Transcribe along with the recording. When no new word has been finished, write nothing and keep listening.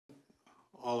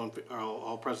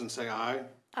All present say aye.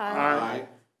 Aye.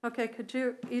 Okay, could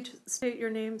you each state your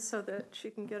name so that she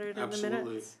can get it in the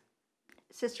minutes?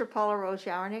 Sister Paula Rose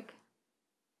Yarnick.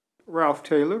 Ralph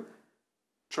Taylor.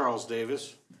 Charles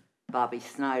Davis. Bobby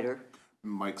Snyder.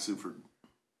 Mike Suford.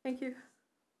 Thank you.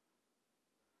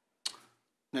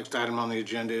 Next item on the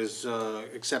agenda is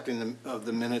accepting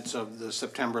the minutes of the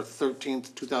September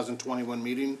 13th, 2021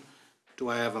 meeting. Do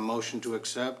I have a motion to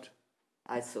accept?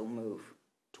 I so move.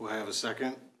 Do I have a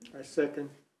second? I second.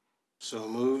 So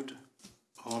moved.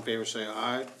 All in favor say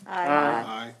aye.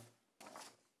 Aye.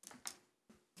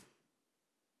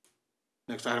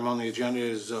 Next item on the agenda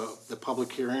is the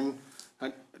public hearing.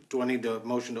 Do I need a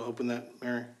motion to open that,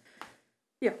 Mary?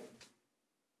 Yeah.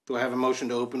 Do I have a motion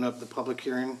to open up the public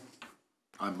hearing?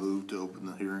 I move to open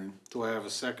the hearing. Do I have a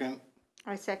second?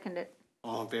 I second it.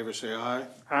 All in favor say aye.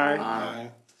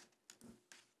 Aye.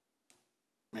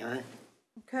 Mary?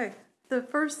 Okay. The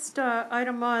first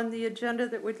item on the agenda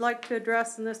that we'd like to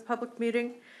address in this public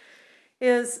meeting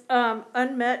is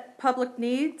unmet public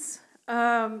needs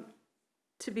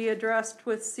to be addressed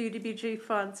with CDBG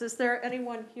funds. Is there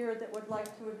anyone here that would like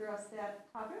to address that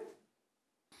topic?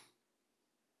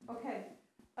 Okay.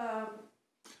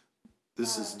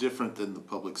 This is different than the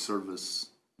public service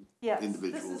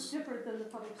individuals. This is different than the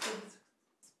public service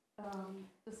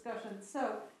discussion.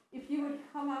 So if you would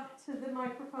come up to the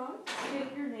microphone,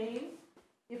 state your name.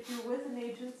 If you're with an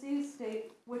agency,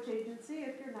 state which agency.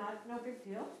 If you're not, no big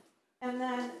deal. And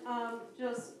then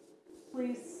just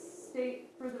please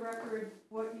state for the record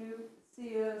what you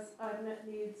see as unmet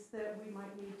needs that we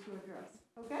might need to address.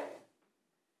 Okay?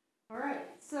 All right.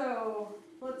 So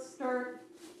let's start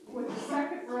with the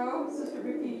second row. Sister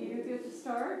Vicki, you get to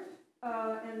start.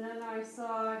 And then I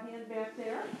saw a hand back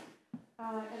there.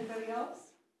 Anybody else?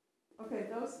 Okay,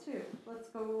 those two. Let's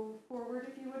go forward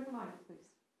if you wouldn't mind, please.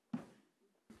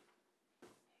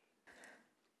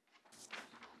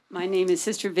 My name is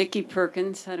Sister Vicki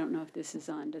Perkins. I don't know if this is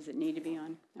on. Does it need to be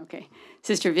on? Okay.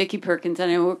 Sister Vicki Perkins,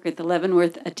 and I work with the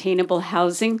Leavenworth Attainable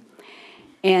Housing.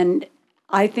 And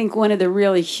I think one of the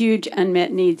really huge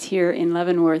unmet needs here in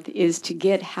Leavenworth is to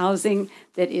get housing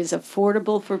that is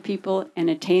affordable for people and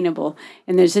attainable.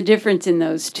 And there's a difference in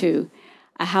those two.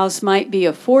 A house might be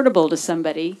affordable to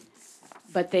somebody,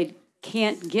 but they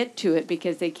can't get to it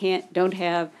because they don't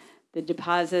have the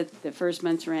deposit, the first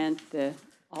month's rent,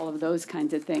 all of those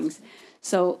kinds of things.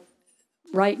 So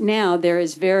right now there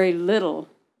is very little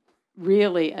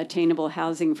really attainable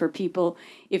housing for people.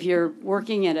 If you're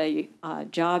working at a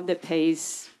job that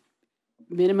pays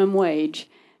minimum wage,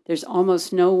 there's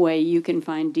almost no way you can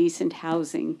find decent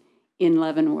housing in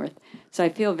Leavenworth. So I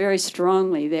feel very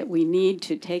strongly that we need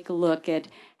to take a look at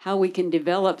how we can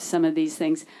develop some of these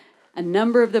things. A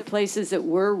number of the places that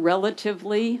were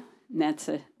relatively, and that's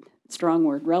a strong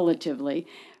word, relatively,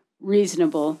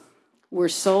 reasonable, were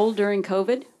sold during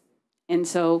COVID. And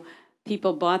so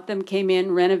people bought them, came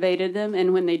in, renovated them,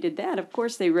 and when they did that, of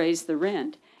course, they raised the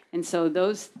rent. And so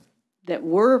those that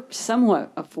were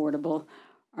somewhat affordable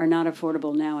are not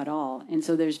affordable now at all. And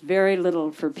so there's very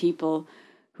little for people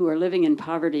who are living in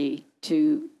poverty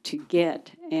to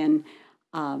get. And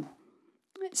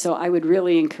so I would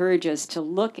really encourage us to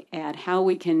look at how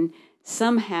we can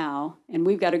somehow, and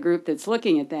we've got a group that's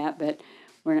looking at that, but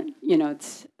we're,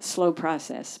 it's a slow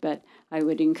process, but I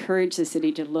would encourage the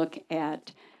city to look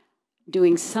at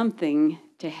doing something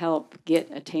to help get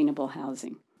attainable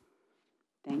housing.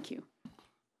 Thank you.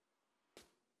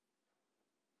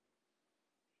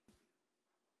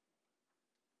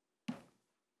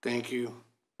 Thank you.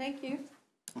 Thank you.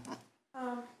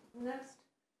 Next,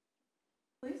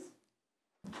 please.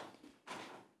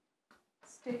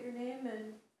 State your name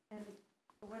and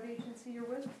what agency you're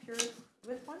with, if you're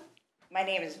with one. My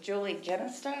name is Julie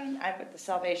Jennestone. I'm with the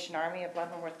Salvation Army of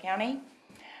Leavenworth County.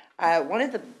 One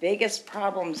of the biggest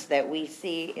problems that we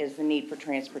see is the need for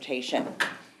transportation.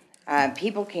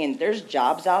 There's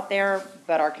jobs out there,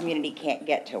 but our community can't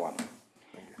get to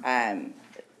them.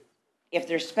 If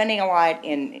they're spending a lot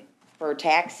for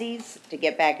taxis to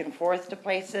get back and forth to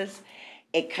places,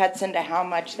 it cuts into how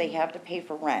much they have to pay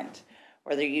for rent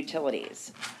or their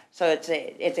utilities. So it's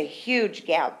a huge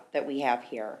gap that we have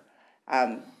here.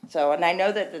 And I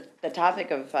know that the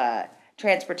topic of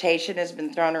transportation has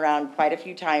been thrown around quite a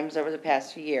few times over the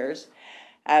past few years,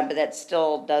 but that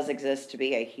still does exist to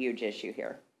be a huge issue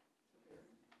here.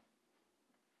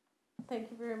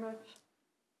 Thank you very much.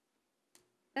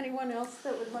 Anyone else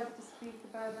that would like to speak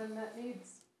about unmet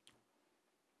needs?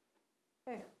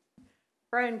 Okay.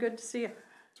 Brian, good to see you.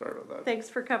 Sorry about that. Thanks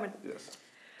for coming. Yes.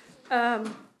 All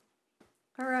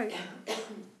right.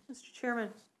 Mr. Chairman.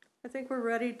 I think we're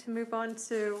ready to move on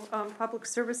to public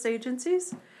service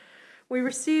agencies. We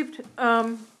received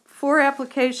 4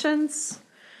 applications.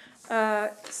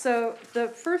 So the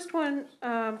first one,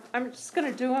 I'm just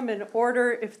going to do them in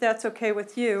order, if that's okay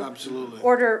with you. Absolutely.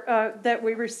 Order that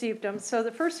we received them. So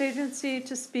the first agency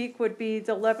to speak would be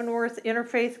the Leavenworth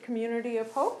Interfaith Community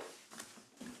of Hope.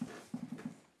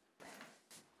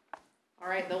 All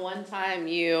right, the one time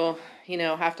you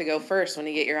have to go first when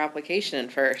you get your application in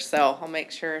first, so I'll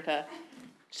make sure to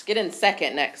just get in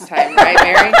second next time, right,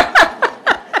 Mary?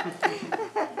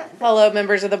 Hello,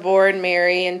 members of the board,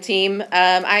 Mary and team.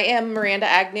 I am Miranda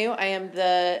Agnew.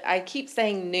 I keep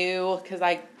saying new because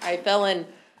I fell in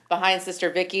behind Sister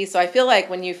Vicky, so I feel like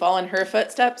when you fall in her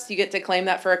footsteps, you get to claim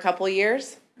that for a couple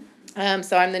years.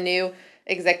 So I'm the new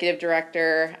executive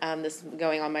director. This is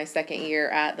going on my second year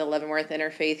at the Leavenworth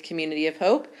Interfaith Community of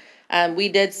Hope. We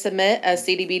did submit a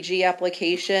CDBG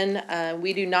application.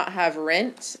 We do not have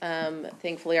rent.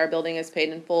 Thankfully, our building is paid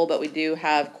in full, but we do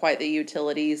have quite the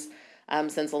utilities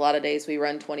since a lot of days we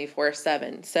run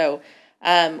 24/7. So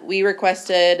we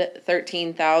requested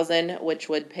 $13,000, which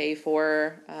would pay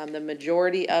for the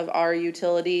majority of our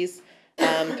utilities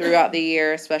throughout the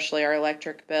year, especially our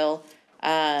electric bill.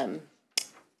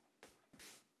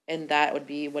 And that would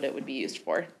be what it would be used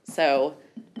for. So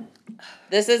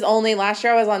this is only, last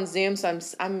year I was on Zoom, so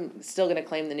I'm still going to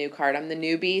claim the new card. I'm the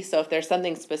newbie, so if there's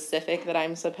something specific that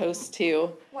I'm supposed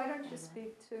to. Why don't you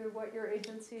speak to what your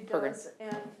agency Program. does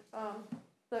and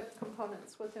the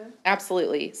components within?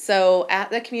 Absolutely. So at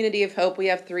the Community of Hope, we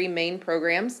have 3 main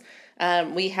programs.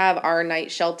 We have our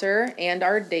night shelter and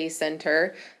our day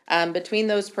center. Between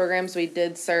those programs, we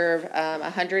did serve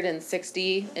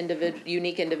 160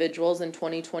 unique individuals in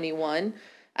 2021.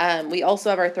 We also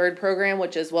have our 3rd program,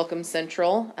 which is Welcome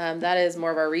Central. That is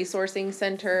more of our resourcing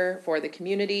center for the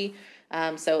community.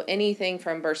 So anything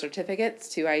from birth certificates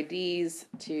to IDs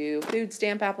to food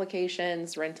stamp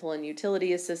applications, rental and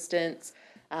utility assistance,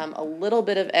 a little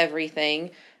bit of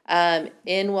everything.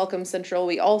 In Welcome Central,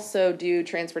 we also do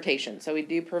transportation. So we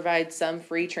do provide some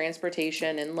free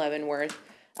transportation in Leavenworth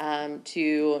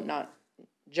to not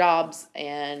jobs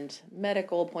and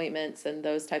medical appointments and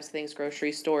those types of things,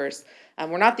 grocery stores.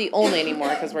 We're not the only anymore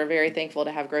because we're very thankful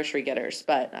to have grocery getters,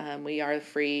 but we are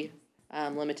free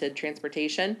limited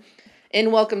transportation.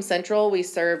 In Welcome Central, we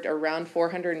served around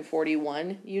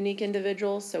 441 unique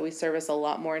individuals, so we service a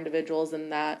lot more individuals in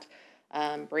that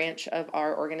branch of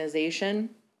our organization.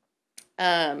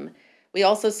 We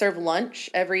also serve lunch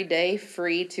every day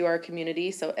free to our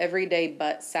community, so every day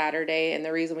but Saturday, and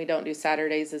the reason we don't do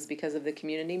Saturdays is because of the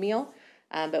community meal,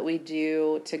 but we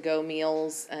do to-go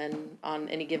meals, and on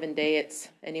any given day it's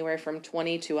anywhere from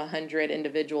 20 to 100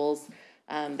 individuals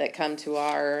that come to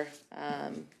our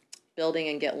building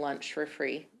and get lunch for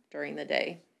free during the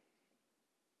day.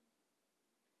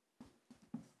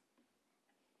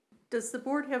 Does the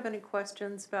board have any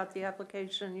questions about the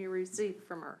application you received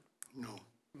from her? No.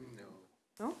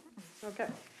 No? Okay.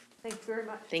 Thank you very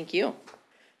much. Thank you.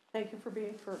 Thank you for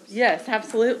being first. Yes,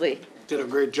 absolutely. Did a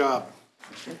great job.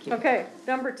 Okay,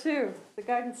 number 2, the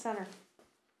Guidance Center.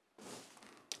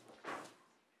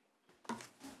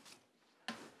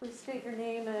 Please state your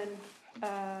name and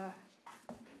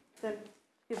then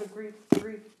give a brief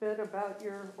bit about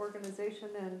your organization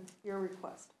and your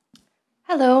request.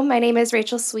 Hello, my name is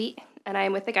Rachel Sweet, and I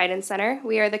am with the Guidance Center.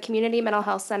 We are the Community Mental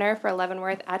Health Center for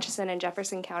Leavenworth, Atchison, and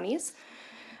Jefferson counties.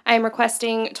 I am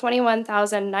requesting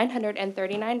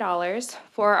 $21,939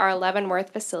 for our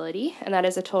Leavenworth facility, and that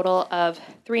is a total of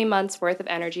 3 months' worth of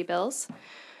energy bills.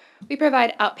 We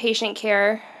provide outpatient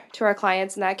care to our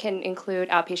clients, and that can include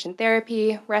outpatient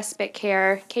therapy, respite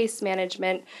care, case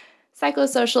management,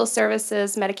 psychosocial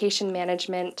services, medication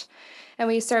management, and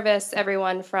we service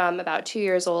everyone from about 2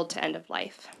 years old to end of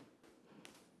life.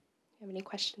 You have any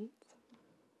questions?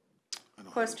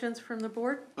 Questions from the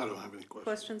board? I don't have any questions.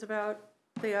 Questions about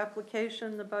the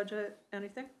application, the budget,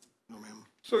 anything? No, ma'am.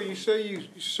 So you say you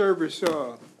service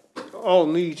all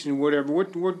needs and whatever.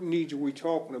 What needs are we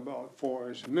talking about for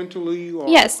us? Mentally or?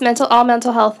 Yes, all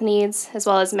mental health needs, as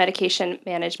well as medication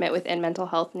management within mental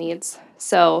health needs.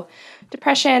 So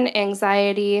depression,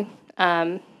 anxiety,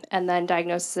 and then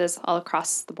diagnoses all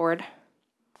across the board.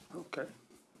 Okay.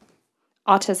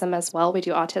 Autism as well. We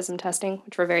do autism testing,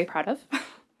 which we're very proud of.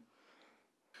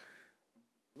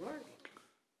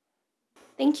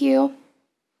 Thank you.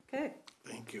 Okay.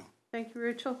 Thank you. Thank you,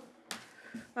 Rachel.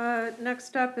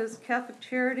 Next up is Catholic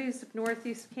Charities of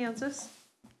Northeast Kansas.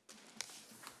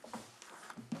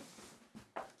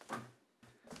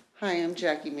 Hi, I'm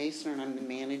Jackie Mason, and I'm the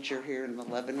manager here in the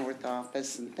Leavenworth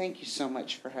office, and thank you so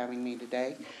much for having me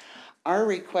today. Our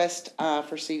request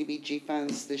for CDBG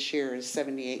funds this year is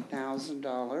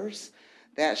 $78,000.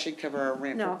 That should cover our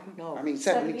rent. No. I mean,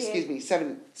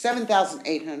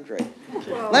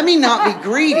 $7,800. Let me not be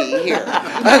greedy here. Okay.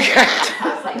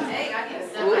 I was like, dang, I need to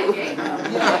set my game up.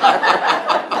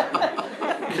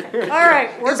 All right,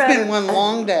 we're It's better. been one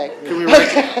long day.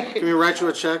 Can we write you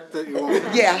a check that you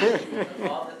won't? Yeah.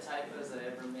 All the typos I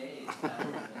ever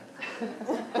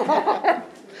made.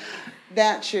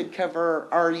 That should cover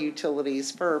our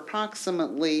utilities for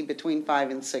approximately between 5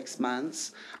 and 6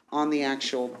 months on the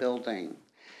actual building.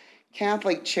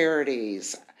 Catholic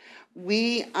Charities,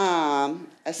 we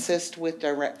assist with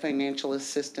direct financial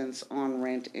assistance on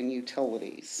rent and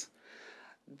utilities.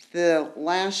 The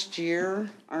last year,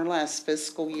 our last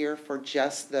fiscal year, for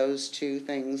just those two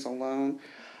things alone,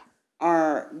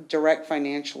 our direct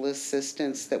financial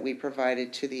assistance that we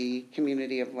provided to the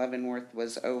community of Leavenworth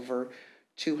was over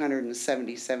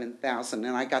 $277,000, and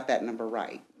I got that number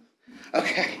right.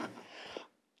 Okay.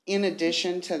 In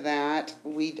addition to that,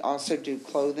 we also do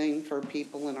clothing for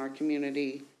people in our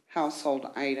community, household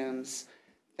items,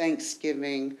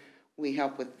 Thanksgiving. We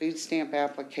help with food stamp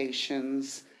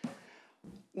applications.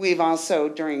 We've also,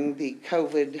 during the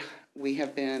COVID, we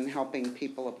have been helping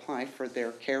people apply for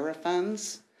their CARA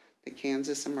funds, the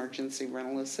Kansas Emergency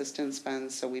Rental Assistance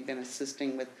Funds, so we've been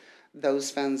assisting with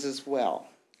those funds as well.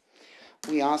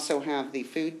 We also have the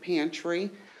food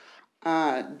pantry.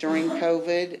 During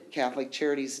COVID, Catholic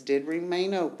Charities did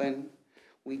remain open.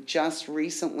 We just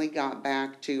recently got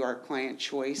back to our client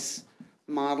choice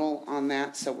model on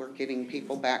that, so we're getting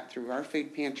people back through our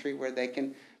food pantry where they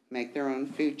can make their own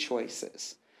food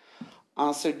choices.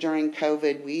 Also during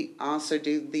COVID, we also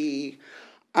do the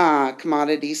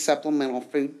commodity supplemental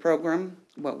food program.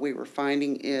 What we were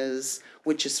finding is,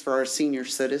 which is for our senior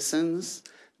citizens,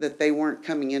 that they weren't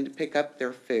coming in to pick up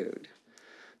their food.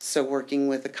 So working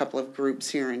with a couple of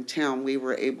groups here in town, we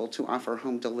were able to offer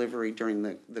home delivery during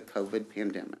the COVID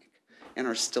pandemic and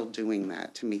are still doing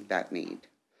that to meet that need.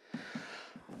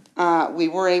 We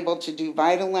were able to do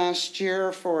VITA last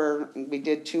year we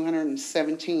did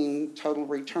 217 total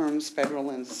returns, federal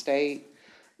and state,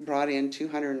 brought in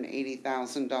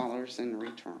 $280,000 in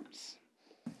returns.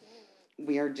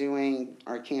 We are doing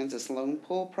our Kansas Loan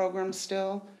Pool program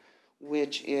still,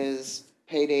 which is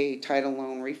payday title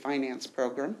loan refinance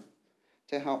program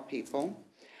to help people.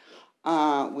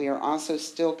 We are also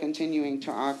still continuing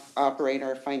to operate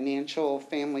our family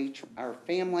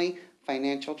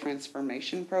financial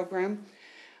transformation program,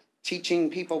 teaching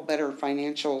people better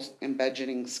financial and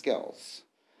budgeting skills.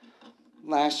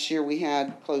 Last year we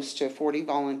had close to 40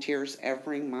 volunteers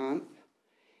every month,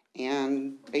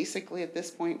 and basically at this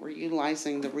point we're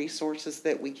utilizing the resources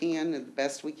that we can and the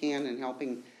best we can and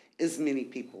helping as many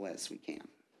people as we can.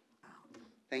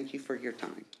 Thank you for your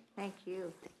time. Thank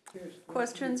you.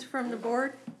 Questions from the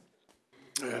board?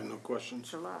 I have no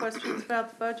questions. Questions about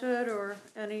the budget or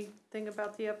anything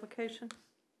about the application?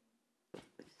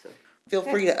 Feel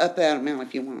free to up that amount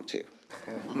if you want to.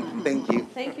 Thank you.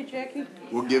 Thank you, Jackie.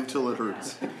 We'll give till it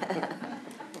hurts.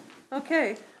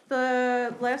 Okay,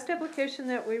 the last application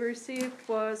that we received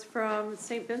was from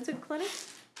St. Vincent Clinic.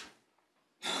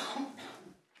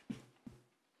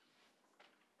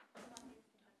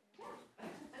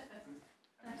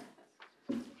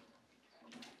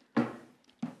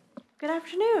 Good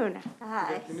afternoon.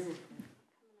 Hi.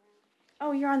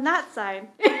 Oh, you're on that side.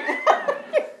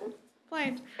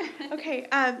 Blind. Okay,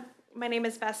 my name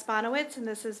is Beth Sponowitz, and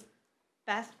this is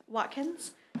Beth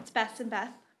Watkins. It's Beth and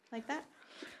Beth, like that.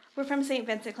 We're from St.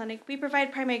 Vincent Clinic. We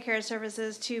provide primary care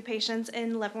services to patients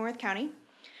in Leavenworth County.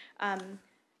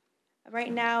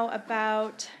 Right now,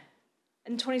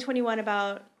 in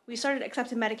 2021, we started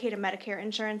accepting Medicaid and Medicare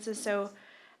insurances, so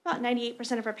about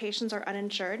 98% of our patients are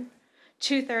uninsured.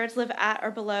 2/3 live at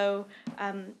or below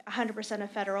 100%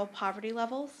 of federal poverty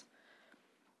levels.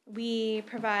 We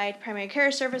provide primary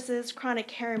care services, chronic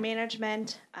care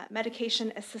management,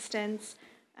 medication assistance.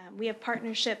 We have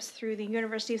partnerships through the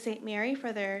University of St. Mary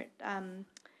for their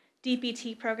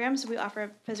DPT programs. We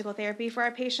offer physical therapy for our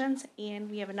patients, and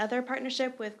we have another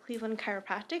partnership with Cleveland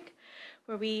Chiropractic,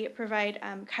 where we provide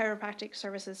chiropractic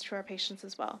services to our patients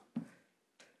as well.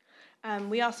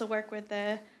 We also work with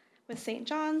St.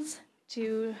 John's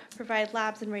to provide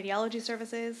labs and radiology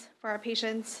services for our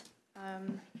patients.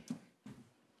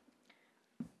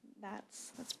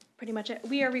 That's pretty much it.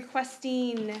 We are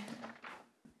requesting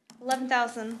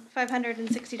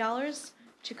 $11,560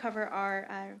 to cover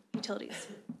our utilities.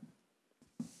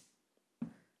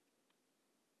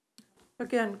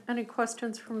 Again, any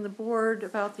questions from the board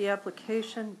about the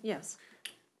application? Yes.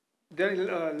 That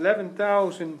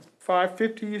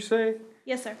 $11,550 you say?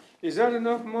 Yes, sir. Is that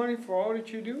enough money for all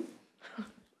that you do?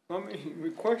 I mean,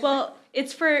 request. Well,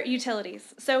 it's for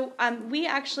utilities. So we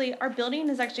actually, our building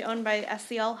is actually owned by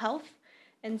SCL Health.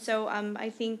 And so I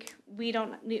think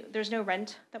there's no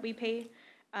rent that we pay.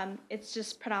 It's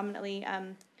just predominantly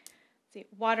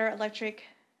water, electric,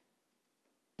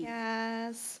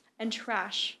 gas, and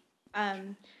trash.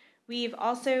 We've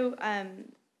also,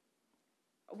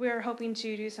 we're hoping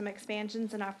to do some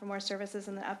expansions and offer more services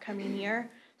in the upcoming year.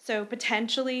 So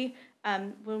potentially,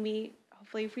 hopefully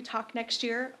if we talk next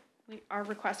year, our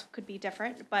request could be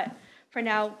different. But for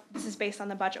now, this is based on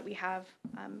the budget we have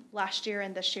last year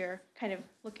and this year, kind of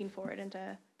looking forward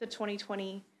into the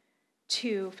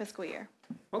 2022 fiscal year.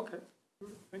 Okay,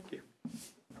 thank you.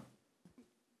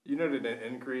 You noted an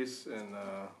increase in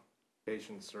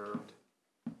patients served.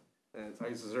 And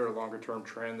is there a longer term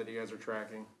trend that you guys are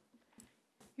tracking?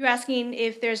 You're asking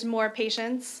if there's more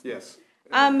patients? Yes.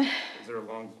 Is there a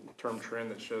long term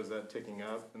trend that shows that ticking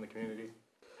up in the community?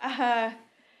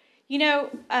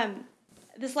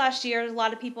 This last year, a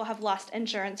lot of people have lost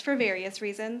insurance for various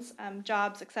reasons,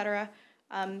 jobs, etc.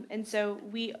 And so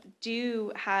we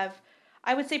do have,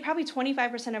 I would say probably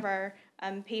 25% of our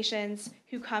patients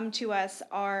who come to us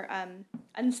are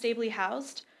unstably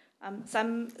housed.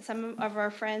 Some of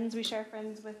our friends, we share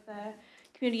friends with the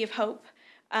Community of Hope.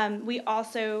 We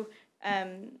also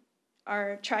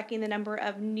are tracking the number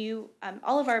of new,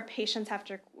 all of our patients have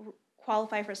to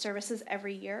qualify for services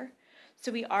every year.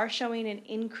 So we are showing an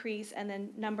increase in the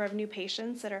number of new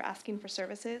patients that are asking for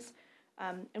services.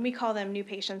 And we call them new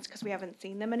patients because we haven't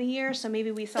seen them in a year. So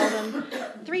maybe we saw them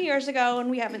 3 years ago and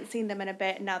we haven't seen them in a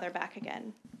bit, and now they're back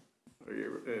again. Are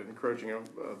you encroaching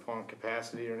upon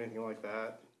capacity or anything like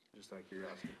that? Just out of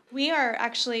curiosity. We are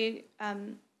actually,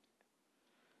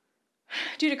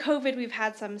 due to COVID, we've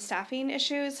had some staffing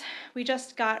issues. We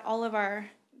just got all of our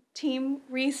team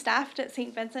restaffed at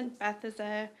St. Vincent. Beth is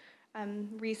a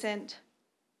recent,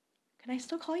 can I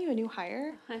still call you a new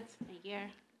hire? That's a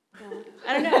year.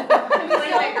 I don't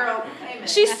know.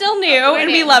 She's still new,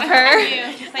 and we love her.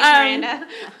 Thanks, Miranda.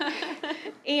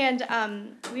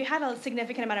 And we had a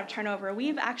significant amount of turnover.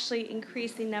 We've actually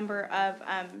increased the number of.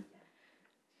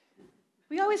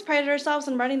 We always prided ourselves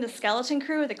on running the skeleton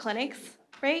crew of the clinics,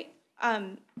 right?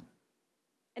 And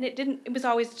it was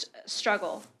always a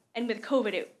struggle. And with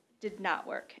COVID, it did not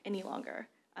work any longer.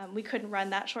 We couldn't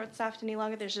run that short-staffed any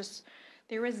longer.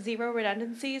 There was zero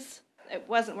redundancies. It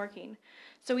wasn't working.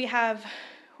 So we have,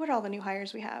 what are all the new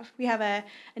hires we have? We have an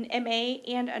MA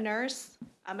and a nurse,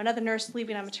 another nurse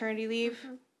leaving on maternity leave.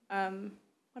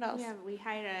 What else? Yeah, we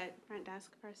hired a front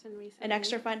desk person recently. An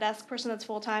extra front desk person that's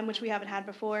full-time, which we haven't had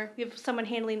before. We have someone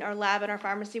handling our lab and our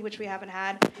pharmacy, which we haven't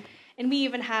had. And we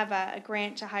even have a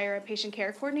grant to hire a patient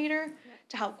care coordinator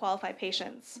to help qualify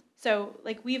patients. So,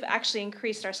 we've actually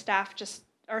increased our staff, just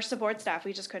our support staff.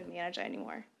 We just couldn't manage it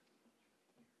anymore.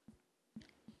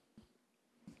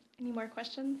 Any more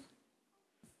questions?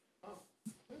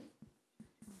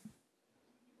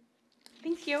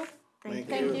 Thank you.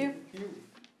 Thank you.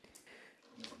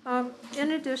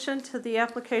 In addition to the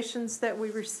applications that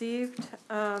we received,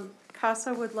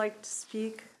 CASA would like to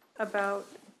speak about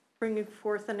bringing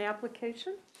forth an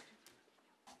application.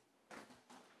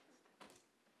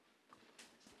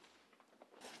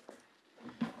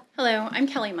 Hello, I'm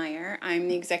Kelly Meyer. I'm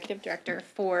the Executive Director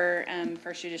for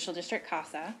First Judicial District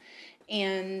CASA,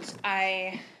 and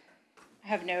I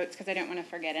have notes because I don't want to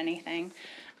forget anything.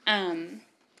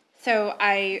 So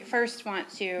I first want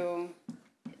to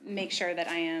make sure that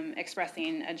I am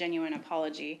expressing a genuine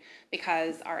apology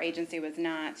because our agency was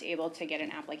not able to get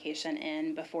an application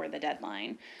in before the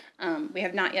deadline. We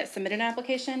have not yet submitted an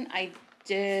application. I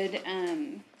did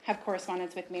have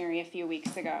correspondence with Mary a few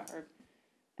weeks ago, or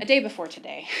a day before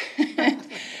today.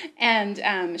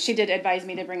 And she did advise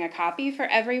me to bring a copy for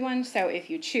everyone. So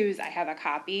if you choose, I have a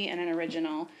copy and an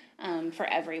original for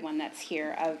everyone that's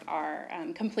here of our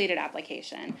completed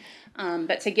application.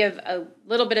 But to give a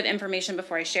little bit of information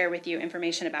before I share with you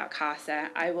information about CASA,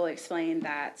 I will explain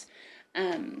that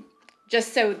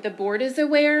just so the board is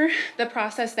aware, the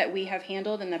process that we have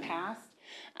handled in the past,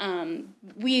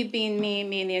 we being me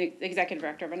and the executive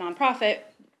director of a nonprofit,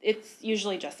 it's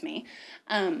usually just me,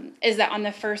 is that on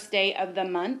the first day of the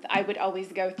month, I would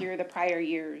always go through the prior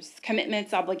year's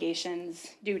commitments,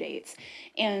 obligations, due dates.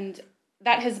 And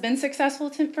that has been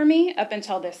successful for me up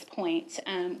until this point.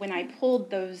 When I pulled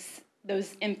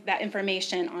that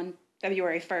information on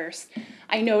February 1st,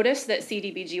 I noticed that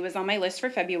CDBG was on my list for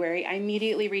February. I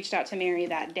immediately reached out to Mary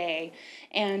that day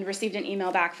and received an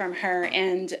email back from her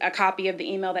and a copy of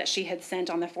the email that she had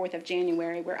sent on the 4th of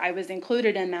January where I was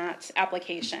included in that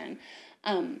application.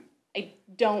 I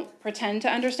don't pretend to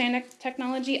understand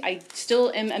technology. I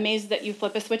still am amazed that you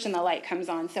flip a switch and the light comes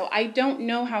on. So I don't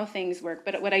know how things work,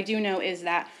 but what I do know is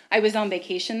that I was on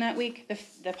vacation that week.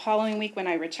 The following week when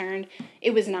I returned,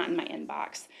 it was not in my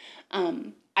inbox.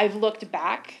 I've looked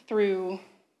back through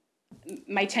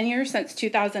my tenure since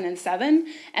 2007,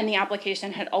 and the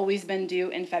application had always been due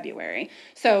in February.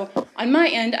 So on my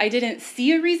end, I didn't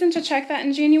see a reason to check that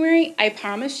in January. I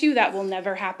promise you that will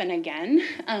never happen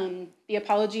again. The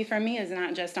apology from me is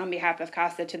not just on behalf of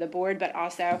CASA to the board, but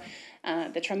also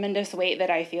the tremendous weight that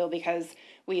I feel because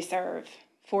we serve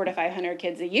 400 to 500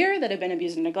 kids a year that have been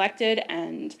abused and neglected,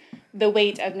 and the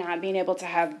weight of not being able to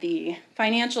have the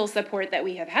financial support that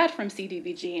we have had from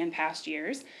CDBG in past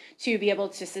years to be able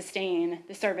to sustain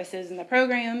the services and the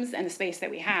programs and the space that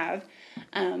we have.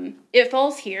 It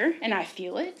falls here, and I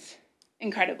feel it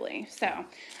incredibly. So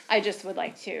I just would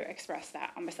like to express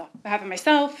that on behalf of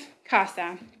myself,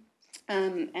 CASA,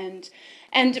 and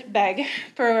beg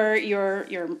for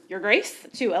your grace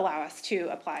to allow us to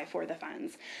apply for the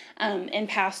funds. In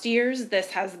past years,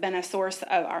 this has been a source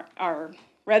of our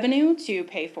revenue to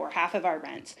pay for half of our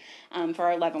rent for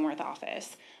our Leavenworth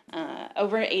office.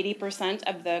 Over 80%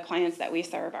 of the clients that we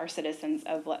serve are citizens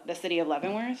of the city of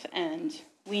Leavenworth, and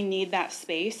we need that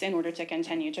space in order to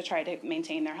continue to try to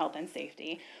maintain their health and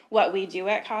safety. What we do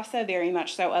at CASA very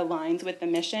much so aligns with the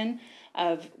mission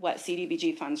of what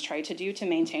CDBG funds try to do to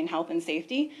maintain health and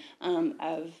safety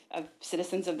of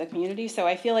citizens of the community. So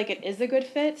I feel like it is a good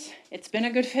fit. It's been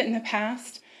a good fit in the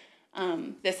past.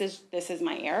 This is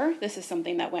my error. This is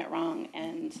something that went wrong,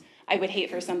 and I would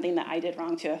hate for something that I did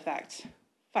wrong to affect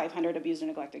 500 abused and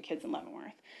neglected kids in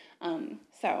Leavenworth.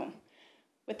 So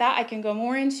with that, I can go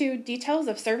more into details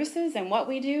of services and what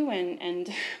we do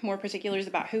and more particulars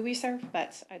about who we serve,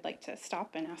 but I'd like to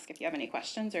stop and ask if you have any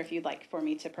questions or if you'd like for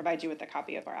me to provide you with a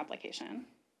copy of our application.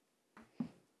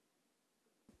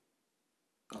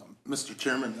 Mr.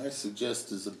 Chairman, I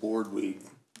suggest as a board we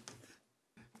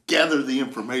gather the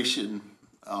information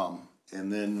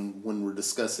and then when we're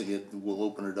discussing it, we'll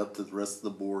open it up to the rest of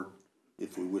the board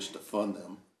if we wish to fund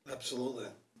them. Absolutely.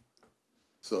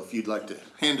 So if you'd like to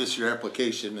hand us your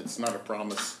application, it's not a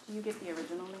promise. Do you get the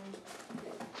original name? Do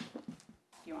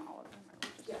you want all of them? Or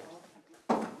just all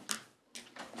of them?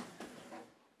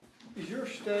 Is your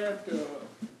staff,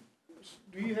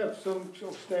 do you have some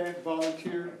staff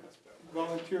volunteered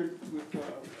with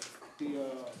the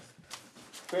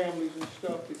families and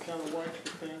stuff that kind of watch the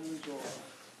families or?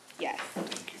 Yes.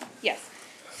 Yes.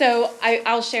 So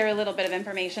I'll share a little bit of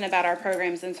information about our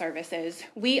programs and services.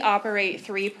 We operate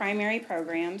 3 primary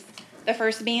programs, the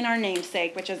first being our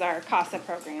namesake, which is our CASA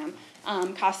program,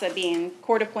 CASA being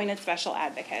court-appointed special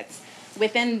advocates.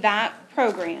 Within that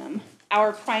program,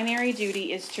 our primary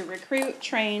duty is to recruit,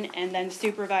 train, and then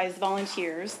supervise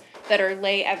volunteers that are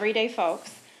lay everyday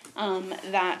folks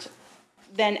that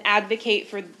then advocate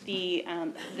for the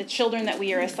children that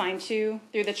we are assigned to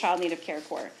through the Child Need of Care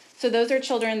Court. So those are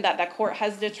children that the court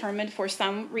has determined for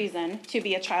some reason to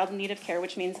be a child in need of care,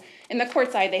 which means in the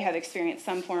court side they have experienced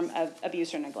some form of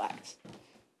abuse or neglect.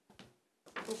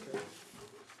 Okay.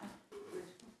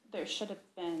 There should have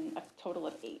been a total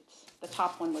of 8. The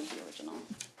top one was the original.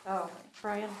 Oh,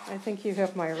 Brian, I think you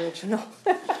have my original.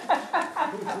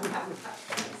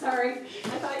 Sorry,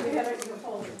 I thought you had it in the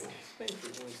folder.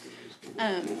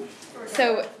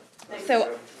 So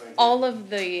all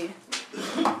of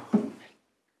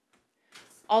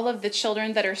the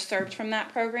children that are served from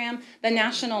that program, the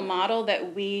national model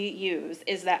that we use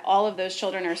is that all of those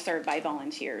children are served by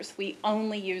volunteers. We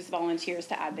only use volunteers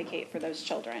to advocate for those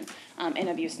children in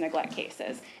abuse and neglect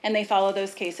cases. And they follow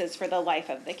those cases for the life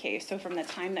of the case. So from the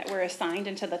time that we're assigned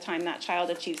until the time that child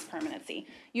achieves permanency.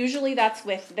 Usually that's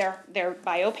with their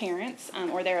bio parents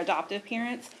or their adoptive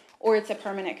parents, or it's a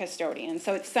permanent custodian.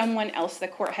 So it's someone else the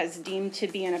court has deemed to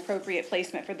be an appropriate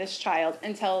placement for this child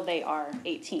until they are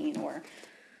 18 or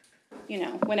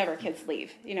whenever kids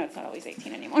leave. It's not always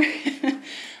 18 anymore.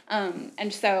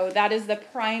 And so that is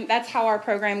that's how our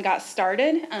program got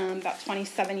started about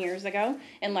 27 years ago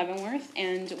in Leavenworth,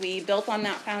 and we built on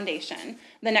that foundation.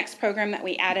 The next program that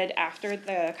we added after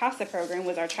the CASA program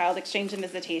was our Child Exchange and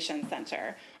Visitation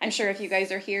Center. I'm sure if you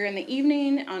guys are here in the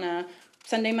evening on a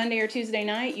Sunday, Monday, or Tuesday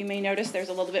night, you may notice there's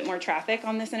a little bit more traffic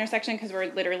on this intersection because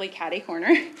we're literally catty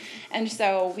corner. And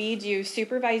so we do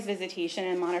supervised visitation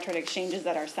and monitored exchanges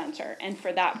at our center. And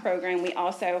for that program, we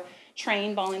also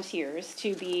train volunteers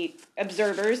to be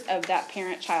observers of that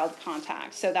parent-child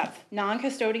contact. So that's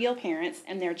non-custodial parents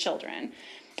and their children.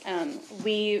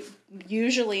 We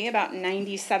Usually about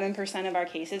 97% of our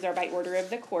cases are by order of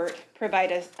the court,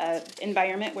 provide a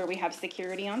environment where we have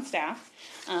security on staff.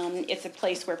 It's a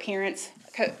place where parents,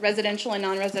 residential and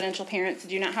non-residential parents,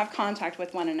 do not have contact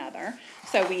with one another.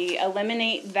 So we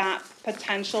eliminate that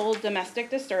potential domestic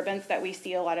disturbance that we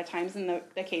see a lot of times in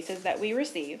the cases that we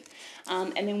receive.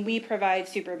 And then we provide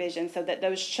supervision so that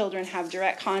those children have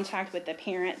direct contact with the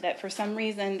parent that for some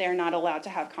reason they're not allowed to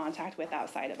have contact with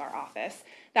outside of our office.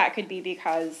 That could be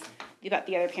because the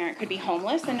other parent could be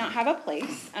homeless and not have a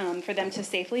place for them to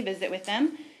safely visit with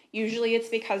them. Usually it's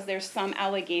because there's some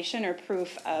allegation or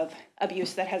proof of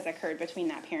abuse that has occurred between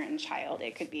that parent and child.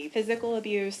 It could be physical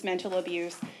abuse, mental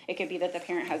abuse. It could be that the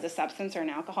parent has a substance or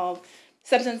an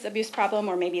substance abuse problem,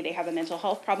 or maybe they have a mental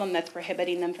health problem that's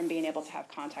prohibiting them from being able to have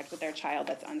contact with their child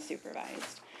that's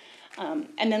unsupervised.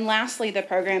 And then lastly, the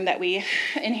program that we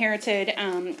inherited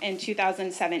in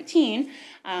 2017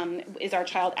 is our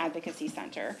Child Advocacy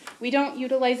Center. We don't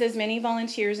utilize as many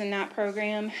volunteers in that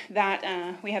program.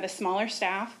 We have a smaller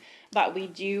staff, but we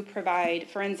do provide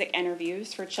forensic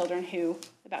interviews for children who,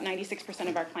 about 96%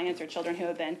 of our clients are children who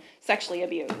have been sexually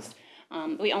abused.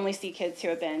 We only see kids who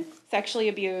have been sexually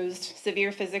abused,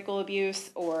 severe physical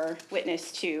abuse, or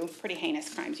witness to pretty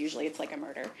heinous crimes. Usually it's like a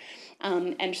murder.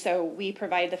 And so we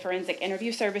provide the forensic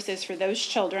interview services for those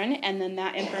children, and then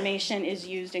that information is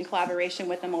used in collaboration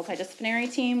with the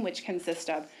multidisciplinary team, which consists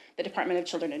of the Department of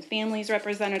Children and Families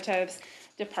representatives,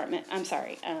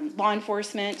 law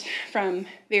enforcement from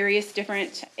various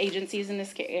different agencies in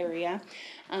this area,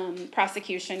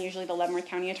 prosecution, usually the Leavenworth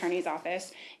County Attorney's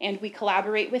Office, and we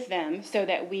collaborate with them so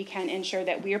that we can ensure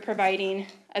that we are providing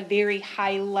a very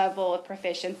high level of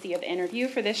proficiency of interview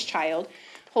for this child,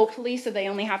 hopefully so they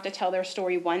only have to tell their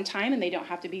story one time and they don't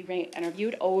have to be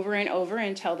interviewed over and over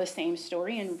and tell the same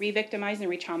story and re-victimize and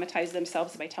re-traumatize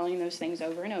themselves by telling those things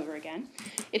over and over again.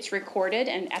 It's recorded,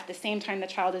 and at the same time the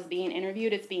child is being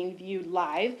interviewed, it's being viewed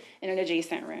live in an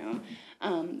adjacent room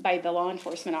by the law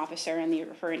enforcement officer and the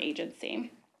referring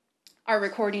agency. Our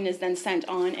recording is then sent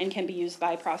on and can be used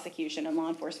by prosecution and law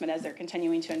enforcement as they're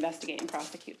continuing to investigate and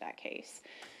prosecute that case.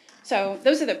 So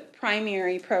those are the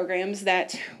primary programs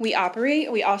that we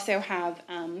operate. We also have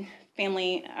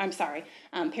parent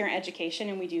education,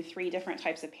 and we do 3 different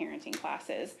types of parenting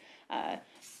classes.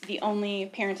 The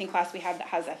only parenting class we have that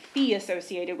has a fee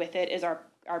associated with it is our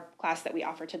class that we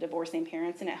offer to divorcing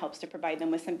parents, and it helps to provide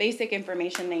them with some basic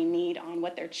information they need on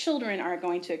what their children are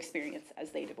going to experience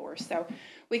as they divorce. So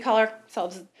we call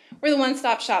ourselves, we're the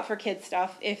one-stop shop for kid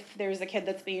stuff. If there's a kid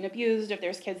that's being abused, if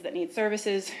there's kids that need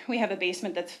services, we have a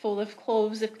basement that's full of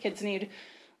clothes if kids need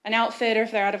an outfit or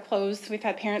if they're out of clothes. We've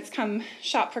had parents come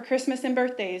shop for Christmas and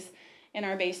birthdays in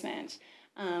our basement.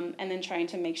 And then trying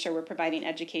to make sure we're providing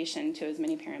education to as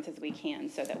many parents as we can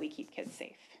so that we keep kids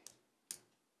safe.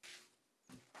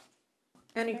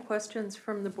 Any questions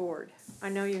from the board? I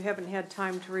know you haven't had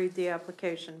time to read the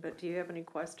application, but do you have any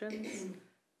questions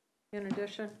in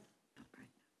addition?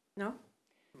 No?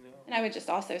 And I would just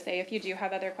also say, if you do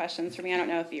have other questions for me, I don't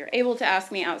know if you're able to ask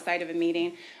me outside of a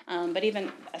meeting, but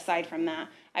even aside from that,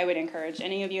 I would encourage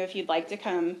any of you, if you'd like to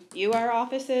come view our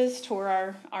offices, tour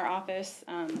our office,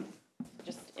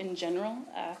 just in general,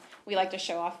 we like to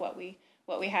show off what we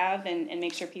have and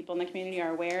make sure people in the community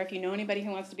are aware. If you know anybody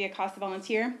who wants to be a cost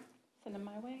volunteer, send them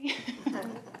my way.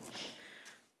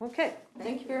 Okay,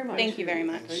 thank you very much. Thank you very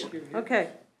much. Thank you. Okay.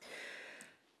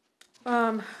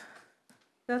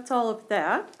 That's all of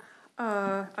that,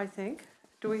 I think.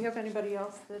 Do we have anybody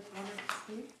else that wanted to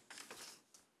speak?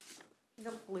 I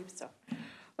don't believe so.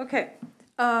 Okay,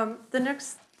 the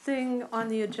next thing on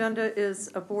the agenda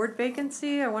is a board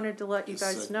vacancy. I wanted to let you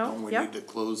guys know. Don't we need to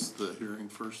close the hearing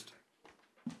first?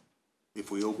 If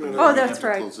we open it, Oh, we have that's to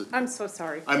right. close it. I'm so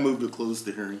sorry. I move to close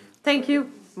the hearing. Thank you,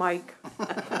 Mike.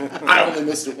 I only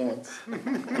missed it once.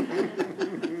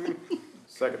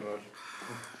 Second motion.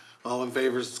 All in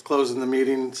favor of closing the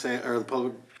meeting, or the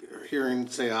public hearing,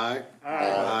 say aye.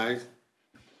 Aye.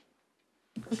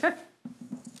 Okay.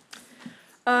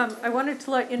 I wanted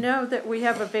to let you know that we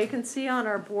have a vacancy on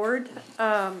our board.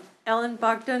 Ellen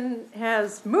Bogdan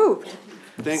has moved.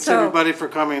 Thanks, everybody, for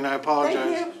coming. I apologize.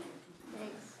 Thank you.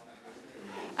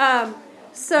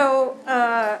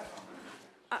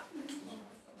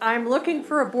 I'm looking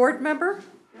for a board member.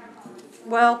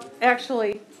 Well,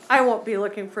 actually, I won't be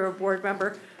looking for a board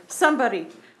member. Somebody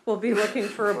will be looking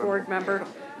for a board member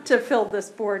to fill this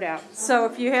board out. So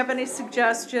if you have any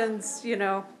suggestions,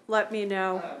 let me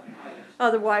know.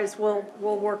 Otherwise, we'll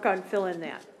work on filling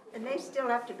that. And they still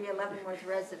have to be a Leavenworth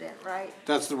resident, right?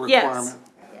 That's the requirement.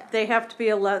 Yes, they have to be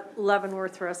a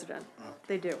Leavenworth resident.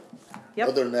 They do. Yep.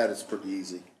 Other than that, it's pretty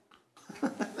easy.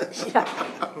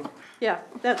 Yeah,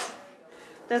 that's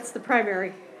that's the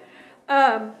primary.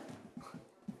 I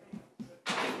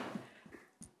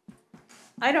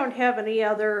don't have any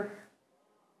other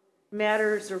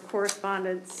matters or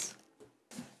correspondence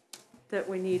that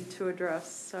we need to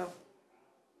address, so.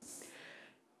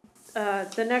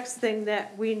 The next thing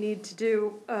that we need to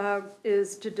do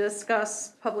is to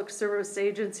discuss public service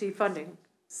agency funding.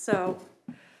 So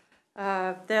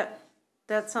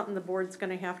that's something the board's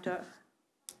gonna have to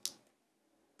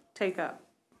take up.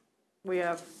 We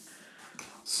have.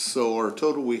 So our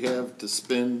total we have to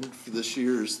spend for this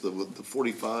year is the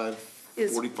 45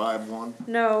 one?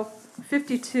 No,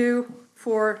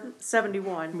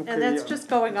 52,471, Okay, and that's yeah, just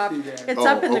going I up. see that. It's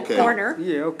up in the okay. corner.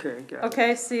 Yeah, okay, got it.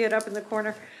 Okay, see it up in the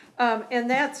corner. And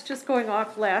that's just going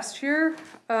off last year. You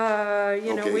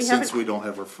know, Okay, we since haven't, we don't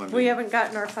have our funding. we haven't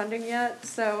gotten our funding yet,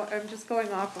 so I'm just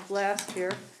going off of last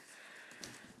year.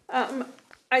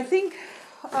 I think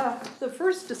the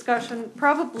first discussion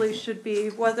probably should be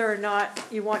whether or not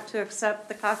you want to accept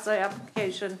the CASA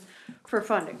application for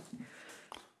funding.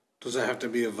 Does that have to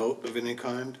be a vote of any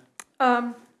kind?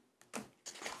 I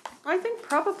think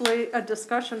probably a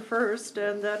discussion first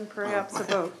and then perhaps a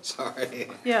vote. Sorry.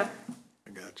 Yeah.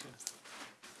 I got you.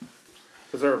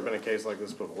 Has there ever been a case like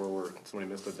this before where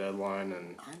somebody missed a deadline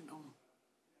and?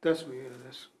 That's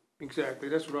exactly,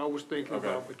 that's what I was thinking Okay.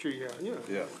 about, but yeah.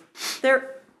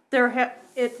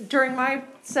 During my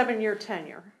 7-year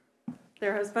tenure,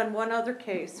 there has been one other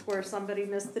case where somebody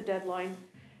missed the deadline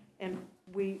and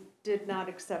we did not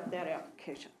accept that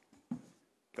application.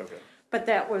 Okay. But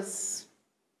that was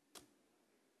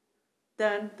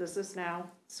then, this is now,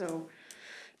 so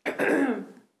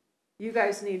you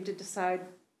guys need to decide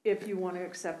if you want to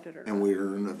accept it or not. And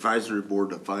we're an advisory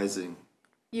board advising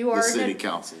You the are city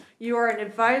council. You are an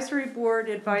advisory board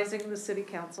advising the city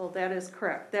council, that is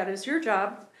correct. That is your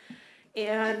job.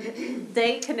 And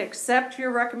they can accept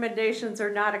your recommendations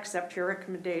or not accept your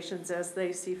recommendations as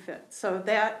they see fit. So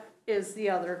that is the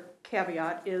other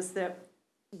caveat, is that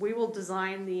we will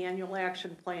design the annual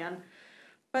action plan,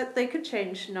 but they could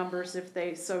change numbers if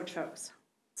they so chose.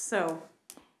 So,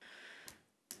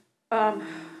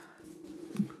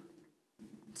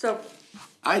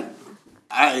 I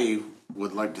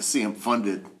would like to see them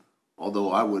funded,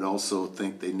 although I would also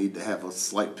think they need to have a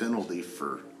slight penalty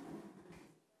for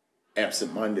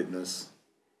absent-mindedness.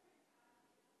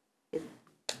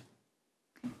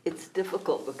 It's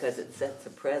difficult because it sets a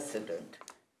precedent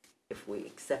if we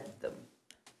accept them.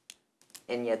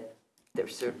 And yet, they're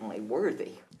certainly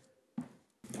worthy.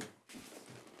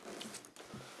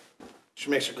 She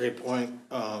makes a great point.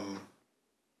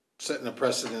 Setting a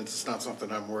precedent is not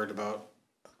something I'm worried about.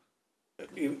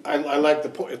 I like the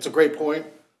point. It's a great point.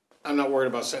 I'm not worried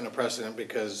about setting a precedent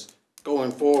because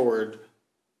going forward,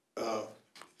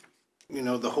 you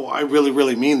know, the whole, I really,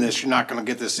 really mean this, you're not gonna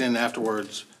get this in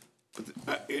afterwards.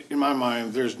 But in my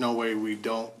mind, there's no way we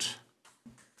don't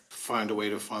find a way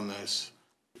to fund this.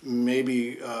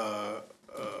 Maybe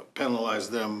penalize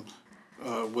them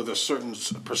with a certain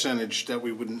percentage that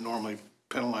we wouldn't normally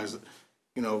penalize.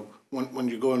 You know, when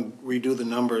you go and redo the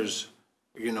numbers,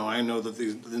 you know, I know that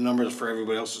the numbers for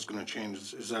everybody else is gonna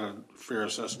change. Is that a fair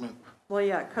assessment? well,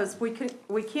 yeah, because we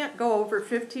can't go over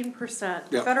 15%.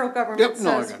 The Yep. federal government Yep,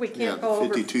 no, I says got we you. can't go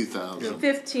over 52,000.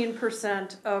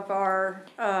 15% of our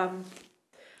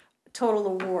total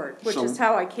award, which So- is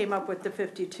how I came up with the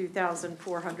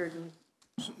 $52,471.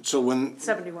 So when,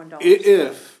 $71.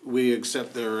 if we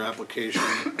accept their application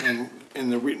and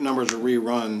the numbers are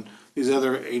rerun, these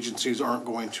other agencies aren't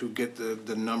going to get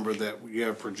the number that you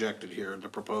have projected here, the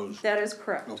proposed. That is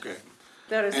correct. Okay.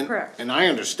 That is And- correct. And I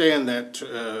understand that,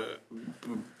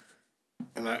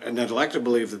 and I'd like to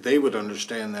believe that they would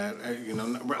understand that, you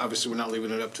know, obviously, we're not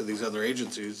leaving it up to these other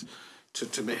agencies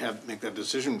to make that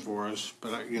decision for us,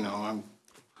 but you know,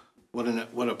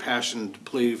 what a passionate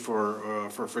plea for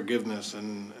forgiveness,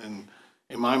 and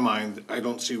in my mind, I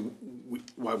don't see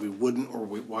why we wouldn't or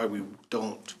why we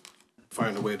don't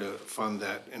find a way to fund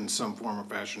that in some form or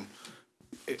fashion.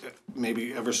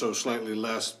 Maybe ever so slightly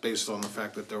less based on the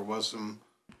fact that there was some,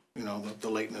 you know, the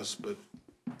lateness, but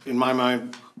in my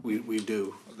mind, we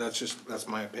do. That's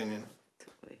my opinion.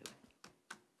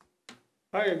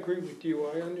 I agree with you.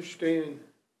 I understand,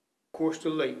 of course, the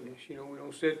lateness, you know, we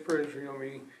don't set pressure on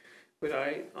me, but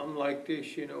I'm like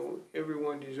this, you know,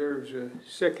 everyone deserves a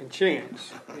second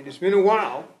chance. And it's been a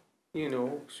while, you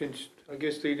know, since I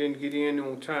guess they didn't get in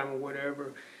on time or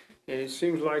whatever. And it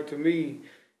seems like to me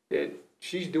that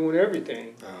she's doing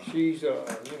everything. She's,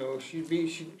 you know, she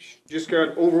just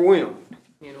got overwhelmed.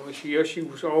 You know, she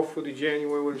was off for the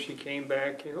January when she came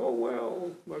back and, oh,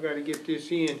 well, I gotta get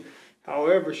this in.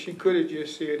 However, she could have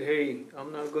just said, hey,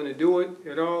 I'm not gonna do it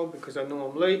at all because I know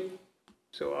I'm late,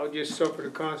 so I'll just suffer the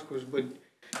consequences. But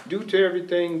due to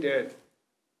everything that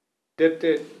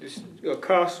this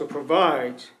CASA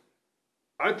provides,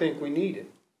 I think we need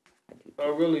it. I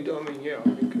really do. I mean, yeah,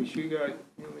 because you got,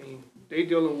 I mean, they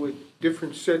dealing with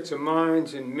different sets of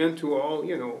minds and mental, all,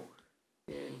 you know,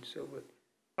 and so, but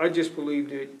I just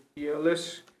believe that,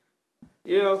 let's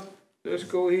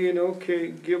go ahead and,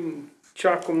 okay, give them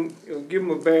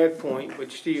a bad point,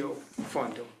 but still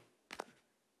fund them.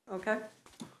 Okay?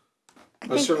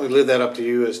 I'll certainly leave that up to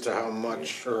you as to how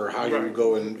much or how you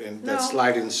go in that No.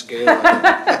 sliding scale.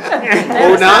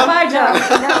 That's not my job.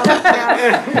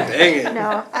 Dang it.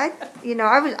 No,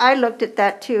 I looked at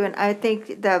that too, and I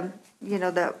think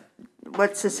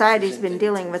what society's been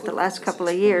dealing with the last couple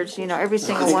of years, every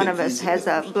single one of us has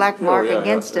a black mark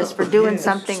against us for doing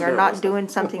something or not doing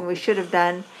something we should have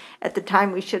done at the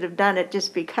time we should have done it,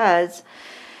 just because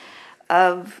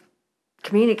of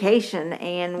communication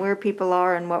and where people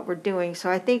are and what we're doing.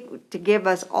 So I think to give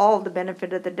us all the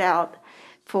benefit of the doubt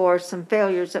for some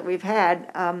failures that we've had,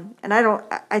 and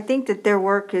I think that their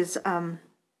work is,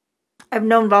 I've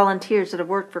known volunteers that have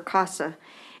worked for CASA,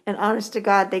 and honest to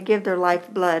God, they give their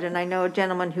lifeblood. And I know a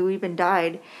gentleman who even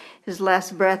died, his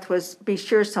last breath was, be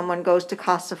sure someone goes to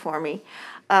CASA for me.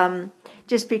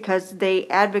 Just because they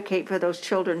advocate for those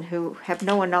children who have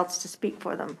no one else to speak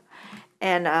for them.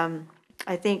 And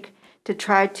I think to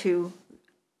try to,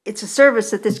 it's a service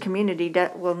that this community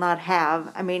will not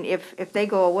have. I mean, if they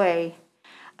go away,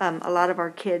 a lot of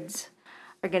our kids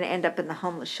are going to end up in the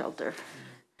homeless shelter.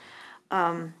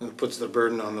 It puts the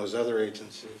burden on those other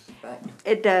agencies.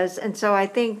 It does, and so I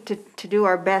think to do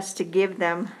our best to give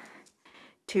them,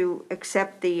 to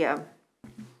accept the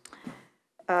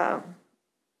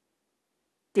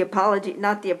apology,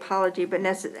 not the apology, but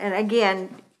and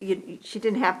again, she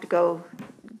didn't have to go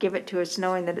give it to us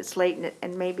knowing that it's late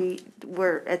and maybe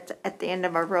we're at the end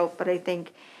of our rope, but I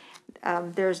think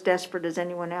they're as desperate as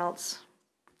anyone else.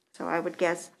 So I would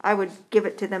give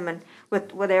it to them and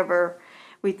with whatever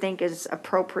we think is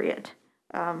appropriate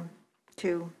and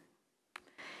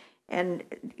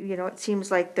it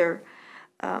seems like they're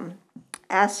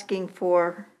asking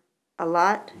for a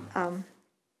lot. I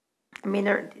mean,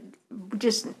 they're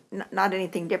just not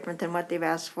anything different than what they've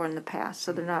asked for in the past,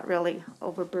 so they're not really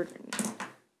overburdened.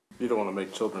 You don't want to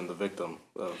make children the victim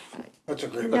of. That's a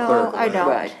great. No, I don't.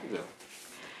 Right. Yeah.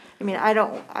 I mean, I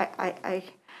don't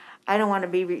want to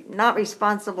be not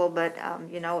responsible, but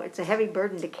it's a heavy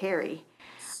burden to carry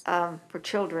for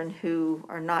children who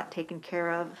are not taken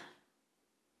care of.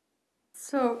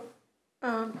 So,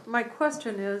 my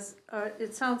question is,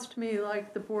 it sounds to me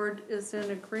like the board is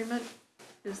in agreement.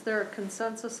 Is there a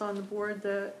consensus on the board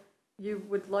that you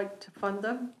would like to fund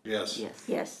them? Yes.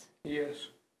 Yes. Yes.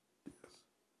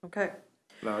 Okay.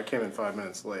 No, I came in 5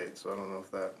 minutes late, so I don't know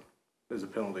if that is a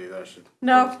penalty that I should.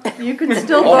 No, you can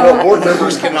still Oh, no, vote. board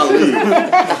members cannot leave.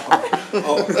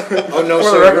 Oh, no, For the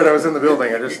sir. record, I was in the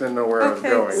building, I just didn't know where I was Okay,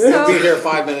 going. so- We'll be here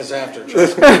 5 minutes after.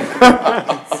 Trust me.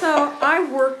 So I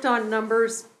worked on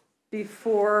numbers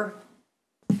before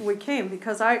we came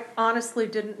because I honestly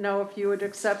didn't know if you would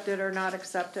accept it or not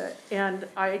accept it. And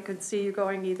I could see you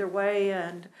going either way,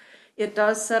 and it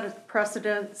does set a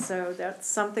precedent, so that's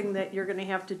something that you're gonna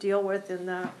have to deal with in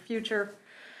the future.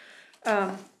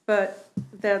 But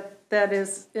that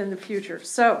is in the future.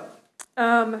 So,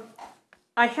 I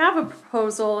have a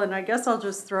proposal, and I guess I'll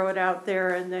just throw it out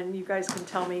there, and then you guys can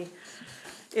tell me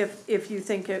if you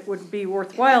think it would be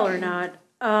worthwhile or not.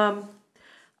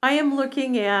 I am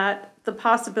looking at the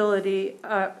possibility,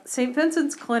 St.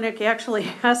 Vincent's Clinic actually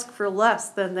asked for less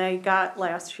than they got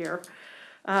last year.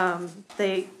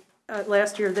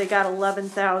 Last year they got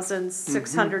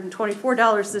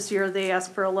 $11,624. This year they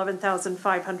asked for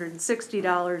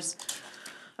 $11,560.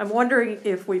 I'm wondering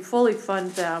if we fully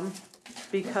fund them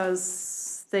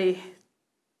because they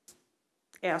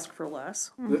ask for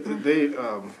less. They,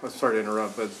 I'm sorry to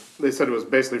interrupt, but they said it was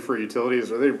basically for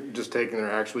utilities. Are they just taking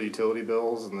their actual utility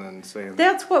bills and then saying?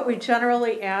 That's what we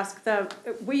generally ask them.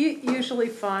 We usually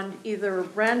fund either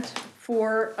rent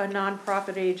for a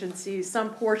nonprofit agency, some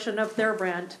portion of their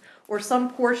rent, or some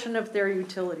portion of their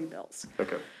utility bills.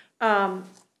 Okay.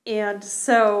 And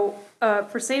so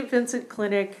for St. Vincent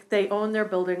Clinic, they own their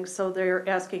building, so they're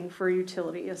asking for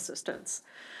utility assistance.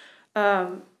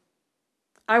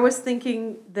 I was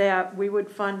thinking that we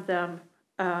would fund them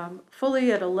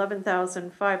fully at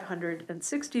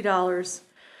 $11,560.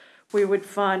 We would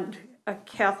fund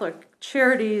Catholic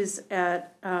Charities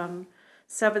at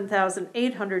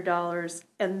 $7,800,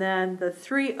 and then the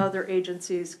 3 other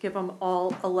agencies give them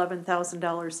all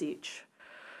 $11,000 each.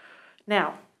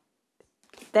 Now,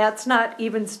 That's not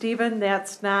even Steven,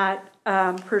 that's not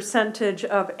percentage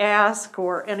of ask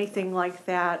or anything like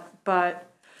that,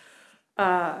 but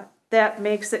that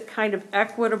makes it kind of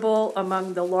equitable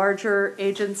among the larger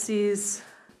agencies,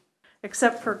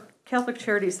 except for Catholic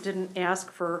Charities didn't ask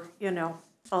for, you know,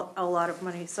 a lot of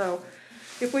money. So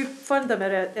if we fund them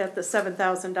at the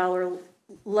 $7,000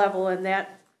 level and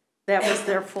that was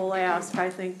their full ask, I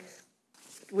think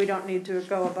we don't need to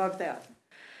go above that.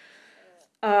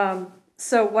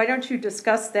 So why don't you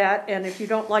discuss that, and if you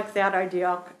don't like that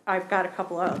idea, I've got a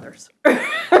couple of others. I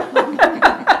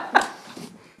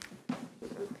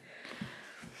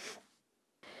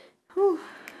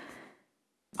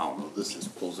don't know, this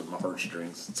just pulls at my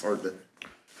heartstrings, it's hard to.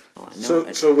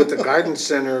 So with the guidance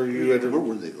center, you had, Where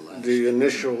were they the last? the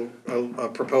initial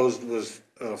proposed was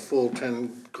a full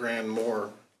 10 grand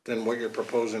more than what you're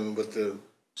proposing with the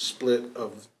split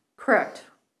of. Correct,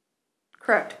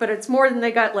 but it's more than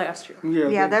they got last year.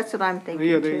 Yeah, that's what I'm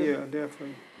thinking too. Yeah,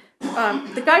 definitely.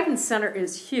 The guidance center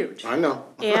is huge. I know.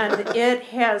 And it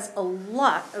has a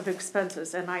lot of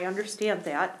expenses, and I understand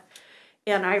that.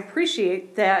 And I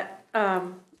appreciate that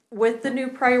with the new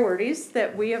priorities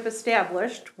that we have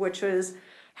established, which is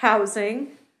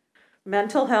housing,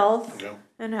 mental health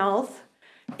and health,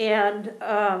 and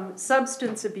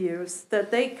substance abuse,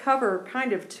 that they cover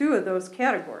kind of two of those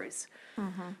categories.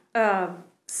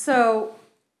 So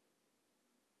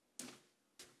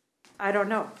I don't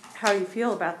know how you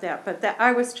feel about that, but that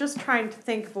I was just trying to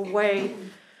think of a way.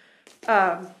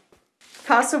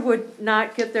 CASA would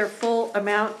not get their full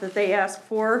amount that they asked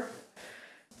for.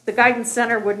 The Guidance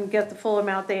Center wouldn't get the full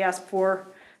amount they asked for,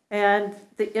 and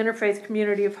the Interfaith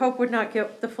Community of Hope would not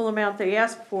get the full amount they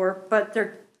asked for. But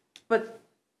they're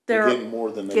Getting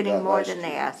more than they got last year.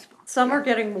 They asked. Some are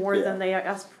getting more than they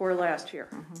asked for last year.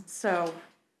 So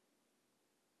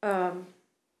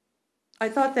I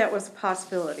thought that was a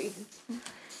possibility.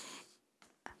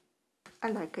 I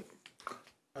like it.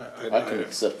 I can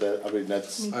accept that, I mean,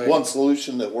 that's one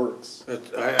solution that works.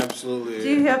 I absolutely. Do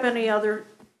you have any other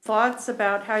thoughts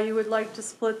about how you would like to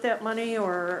split that money,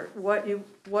 or what you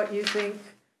think?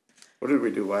 What did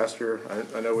we do last year?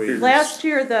 I know we. Last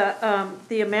year,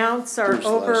 the amounts are Here's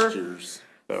over. last year's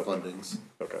fundings.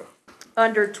 Okay.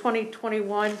 Under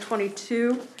 2021,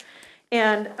 22.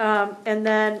 And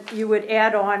then you would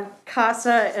add on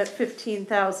CASA at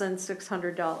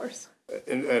 $15,600.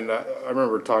 And I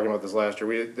remember talking about this last year.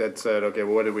 We had said, okay,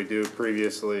 well, what did we do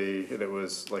previously? And it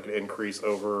was like an increase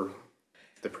over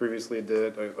the previously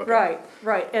did. Okay.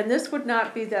 Right. And this would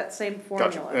not be that same formula.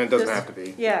 Gotcha. And it doesn't have to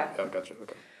be. Yeah. Oh, gotcha.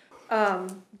 Okay.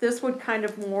 This would kind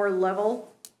of more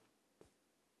level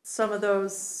some of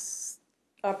those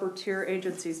upper tier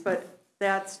agencies, but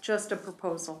that's just a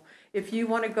proposal. If you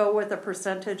want to go with a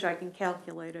percentage, I can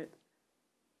calculate it.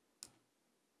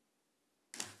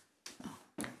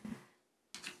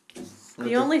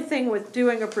 The only thing with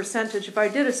doing a percentage, if I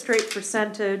did a straight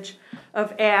percentage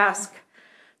of ask,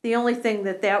 the only thing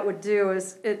that would do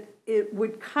is it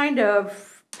would kind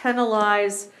of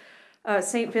penalize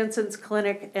St. Vincent's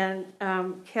Clinic and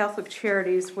Catholic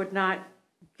Charities would not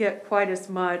get quite as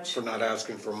much. For not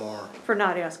asking for more. No,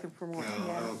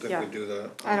 I don't think we do that.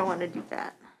 I don't want to do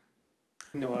that.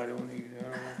 No, I don't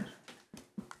either.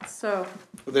 So.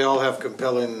 But they all have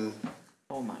compelling.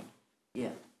 Oh my, yeah.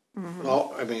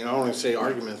 Well, I mean, I don't want to say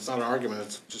argument. It's not an argument.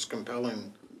 It's just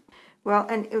compelling. Well,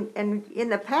 and in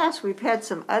the past, we've had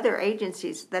some other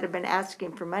agencies that have been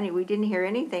asking for money. We didn't hear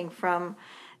anything from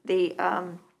the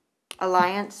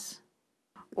Alliance.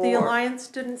 The Alliance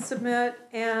didn't submit,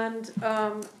 and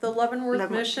the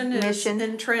Leavenworth Mission is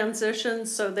in transition,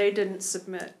 so they didn't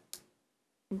submit.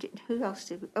 Who else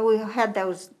did we? Oh, we had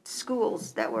those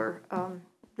schools that were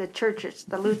the churches,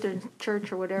 the Lutheran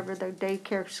Church or whatever, the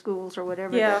daycare schools or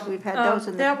whatever. Yeah, we've had those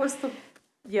in that was the,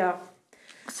 yeah.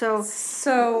 So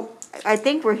I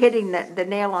think we're hitting the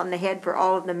nail on the head for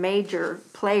all of the major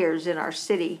players in our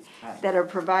city that are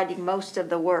providing most of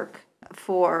the work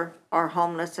for our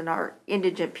homeless and our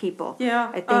indigent people.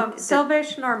 Yeah, I think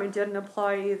Salvation Army didn't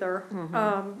apply either.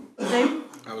 They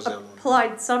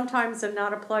applied sometimes and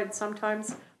not applied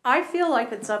sometimes. I feel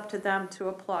like it's up to them to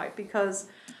apply because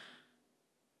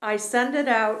I send it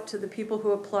out to the people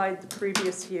who applied the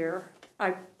previous year.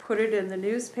 I put it in the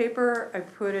newspaper. I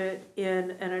put it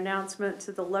in an announcement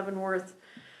to the Leavenworth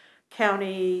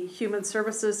County Human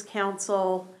Services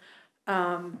Council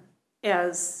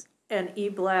as an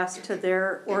e-blast to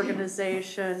their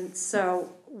organization.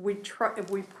 So we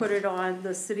put it on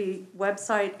the city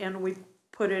website and we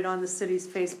put it on the city's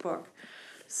Facebook.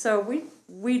 So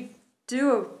we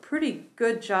do a pretty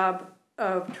good job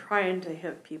of trying to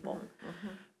hit people.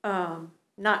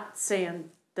 Not saying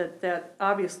that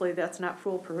obviously that's not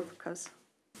foolproof because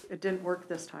it didn't work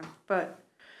this time. But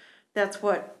that's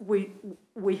what we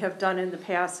have done in the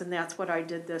past, and that's what I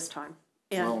did this time.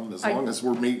 And Well, as long as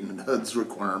we're meeting HUD's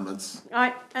requirements.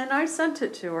 I sent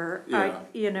it to her.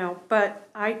 Yeah. But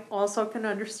I also can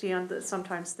understand that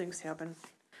sometimes things happen.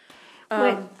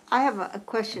 Wait, I have a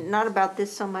question, not about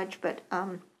this so much, but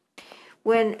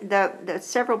when the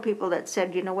several people that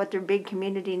said, what their big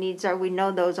community needs are, we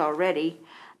know those already.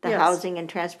 The Yes. housing and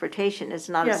transportation is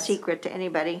not a Yes. secret to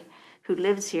anybody who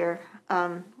lives here.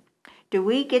 Do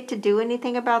we get to do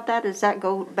anything about that? Does that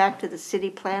go back to the city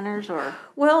planners or?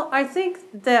 Well, I think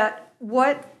that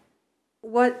what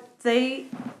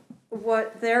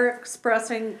they're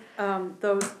expressing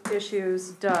those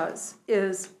issues does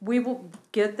is we will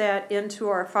get that into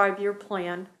our 5-year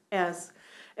plan as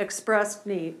expressed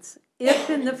needs. If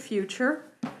in the future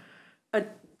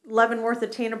Leavenworth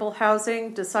Attainable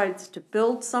Housing decides to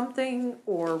build something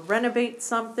or renovate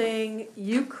something,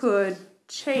 you could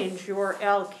change your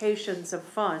allocations of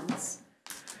funds.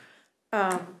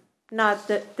 Not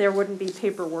that there wouldn't be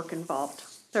paperwork involved.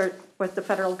 With the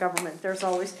federal government, there's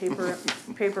always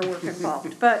paperwork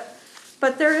involved. But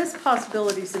there is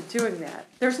possibilities of doing that.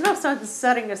 There's no sense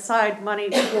setting aside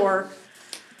money for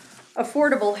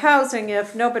affordable housing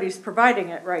if nobody's providing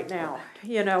it right now.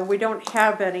 We don't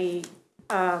have any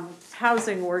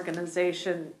housing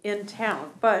organization in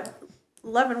town, but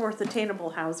Leavenworth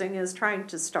Attainable Housing is trying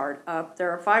to start up.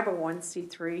 They're a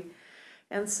 501c3,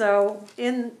 and so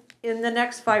in the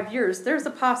next 5 years, there's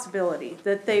a possibility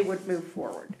that they would move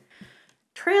forward.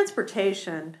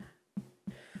 Transportation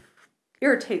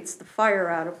irritates the fire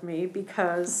out of me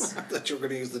because I thought you were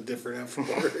going to use the different F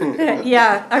word.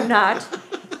 yeah, I'm not.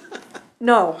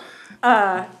 No,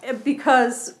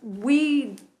 because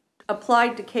we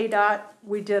applied to KDOT.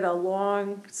 We did a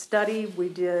long study. We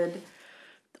did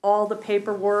all the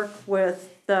paperwork with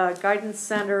the guidance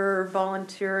center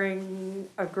volunteering,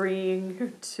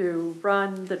 agreeing to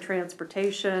run the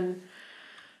transportation.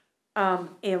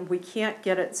 And we can't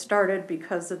get it started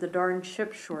because of the darn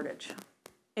chip shortage.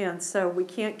 And so we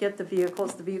can't get the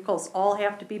vehicles. The vehicles all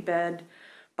have to be bed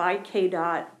by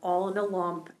KDOT, all in a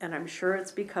lump. And I'm sure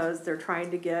it's because they're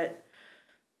trying to get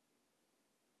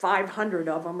 500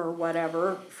 of them or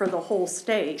whatever for the whole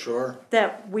state. Sure.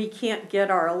 That we can't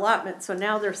get our allotment. So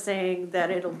now they're saying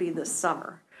that it'll be this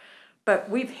summer. But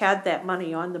we've had that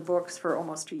money on the books for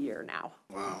almost a year now.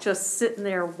 Wow. Just sitting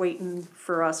there waiting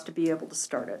for us to be able to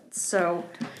start it. So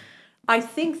I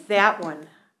think that one,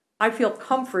 I feel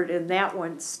comfort in that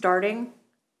one starting.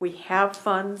 We have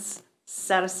funds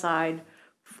set aside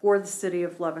for the city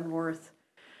of Leavenworth.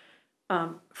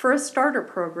 For a starter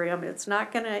program, it's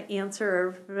not going to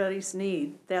answer everybody's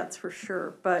need, that's for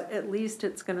sure, but at least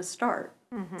it's going to start.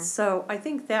 Mm-hmm. So I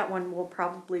think that one will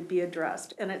probably be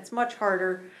addressed, and it's much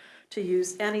harder to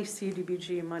use any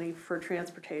CDBG money for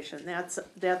transportation. That's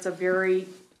a very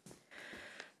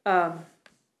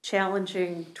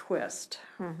challenging twist.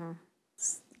 Mm-hmm.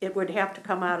 It would have to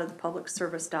come out of the public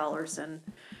service dollars, and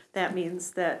that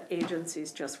means that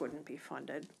agencies just wouldn't be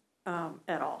funded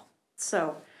at all.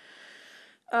 So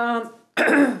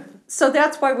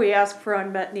that's why we ask for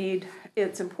unmet need.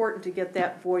 It's important to get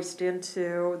that voiced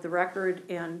into the record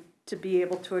and to be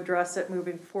able to address it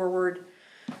moving forward,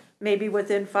 maybe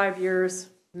within 5 years,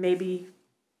 maybe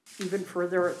even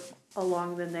further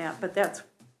along than that. But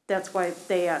that's why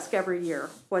they ask every year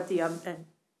what the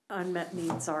unmet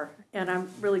needs are. And I'm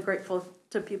really grateful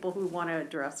to people who want to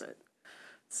address it.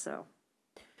 So,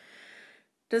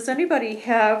 does anybody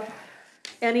have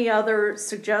any other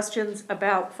suggestions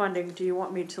about funding? Do you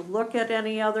want me to look at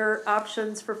any other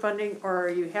options for funding, or are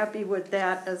you happy with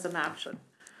that as an option?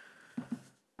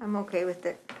 I'm okay with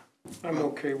it. I'm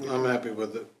okay with it. I'm happy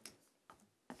with it.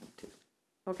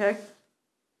 Okay?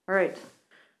 All right.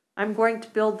 I'm going to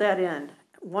build that in.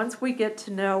 Once we get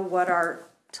to know what our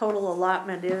total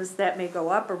allotment is, that may go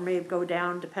up or may go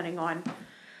down depending on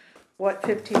what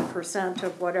 15%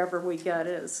 of whatever we get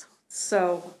is.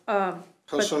 So,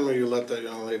 how soon will you let that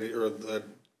young lady, or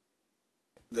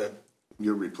that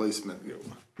Your replacement.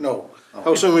 no,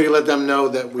 how soon will you let them know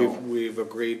that we've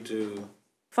agreed to?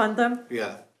 fund them?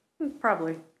 Yeah,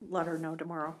 Probably let her know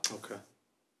tomorrow. okay.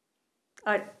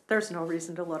 There's no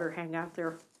reason to let her hang out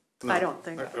there. No, I don't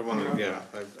think. I wanted, yeah,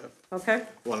 I Okay?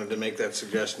 wanted to make that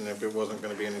suggestion if it wasn't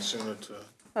gonna be any sooner to.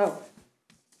 Oh,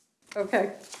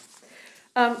 okay.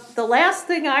 The last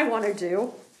thing I want to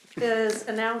do is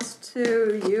announce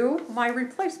to you my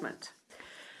replacement.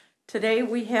 Today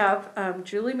we have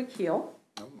Julie McKeel,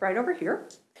 right over here.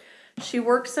 She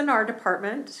works in our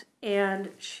department,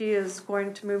 and she is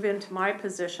going to move into my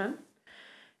position.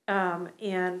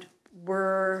 And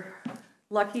we're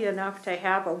lucky enough to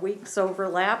have a week's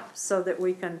overlap so that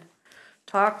we can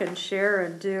talk and share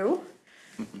and do.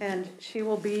 And she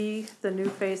will be the new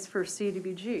face for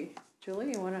CDBG.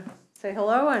 Julie, you want to say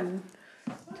hello and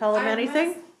tell them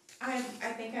anything? I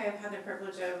think I have had the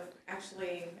privilege of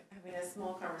actually having a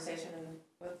small conversation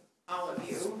with all of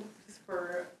you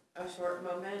for a short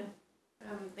moment.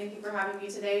 Thank you for having me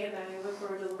today, and I look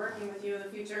forward to working with you in the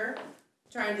future,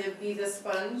 trying to be the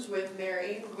sponge with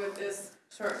Mary with this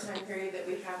short time period that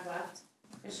we have left,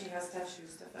 and she has tough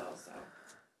shoes to fill, so.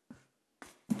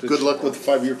 Good luck with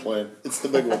the 5-year plan. It's the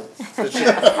big one.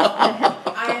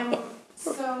 I am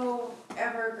so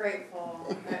ever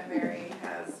grateful that Mary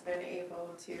has been able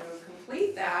to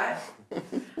complete that.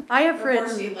 I have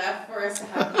before she left for us to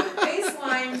have a good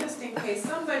baseline, just in case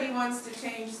somebody wants to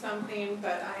change something,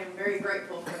 but I am very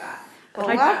grateful for that. Well,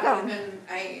 That welcome. would have been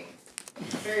a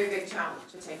very big challenge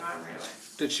to take on right away.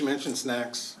 Did she mention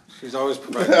snacks? She's always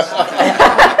provided.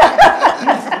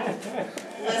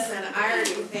 Listen, I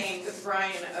already think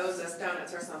Brian owes us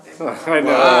donuts or something. I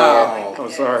know. Wow.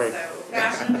 I'm sorry. So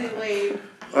fashionably late.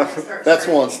 That's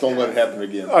once, don't let it happen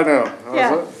again. I know.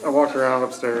 Yeah. I walked around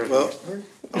upstairs. Well,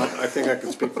 I think I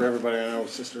can speak for everybody. I know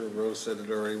Sister Rose said it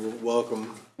already.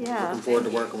 Welcome. Yeah. Looking forward to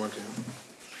working with you.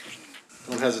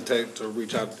 Don't hesitate to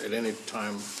reach out at any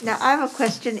time. Now, I have a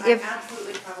question. I If,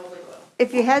 absolutely probably will.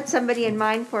 if you had somebody in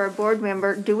mind for a board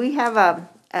member, do we have a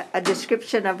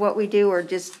description of what we do or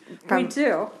just from? We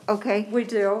do. Okay. We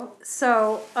do.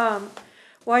 So,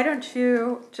 why don't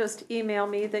you just email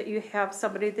me that you have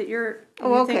somebody that you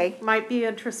think might be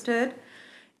interested?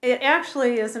 It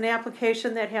actually is an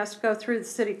application that has to go through the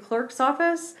city clerk's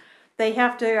office. They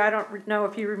have to, I don't know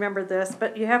if you remember this,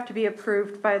 but you have to be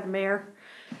approved by the mayor,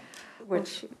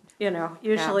 which, you know,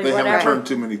 usually They whatever. haven't turned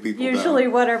too many people down. Usually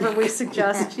whatever we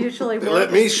suggest, usually They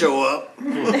let me show up.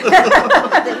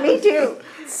 Me too.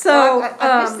 So, Well,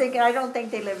 I'm just thinking, I don't think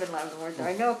they live in Leavenworth.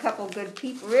 I know a couple good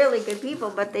people, really good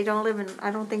people, but they don't live in, I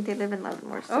don't think they live in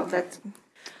Leavenworth, so Okay.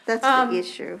 that's the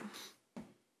issue.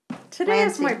 Today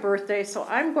is Nancy. my birthday, so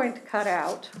I'm going to cut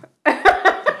out.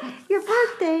 Your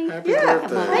birthday. Happy Yeah.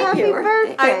 birthday. Happy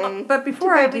birthday. But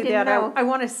before Too I bad we do didn't that, know. I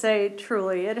want to say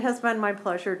truly, it has been my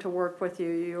pleasure to work with you.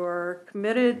 You are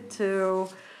committed to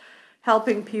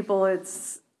helping people.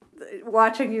 It's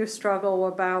watching you struggle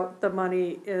about the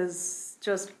money is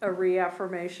just a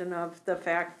reaffirmation of the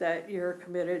fact that you're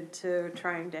committed to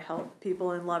trying to help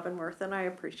people in Leavenworth, and I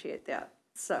appreciate that.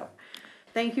 So,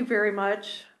 thank you very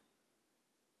much.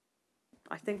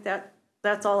 I think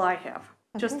that's all I have.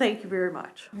 Just thank you very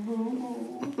much.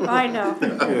 I know.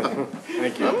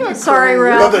 Thank you. Sorry,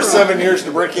 Ralph. Another 7 years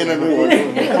to break in a new one.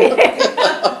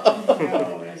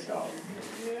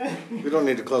 We don't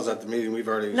need to close out the meeting. We've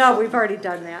already. No, we've already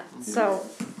done that. So,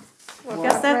 I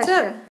guess that's it.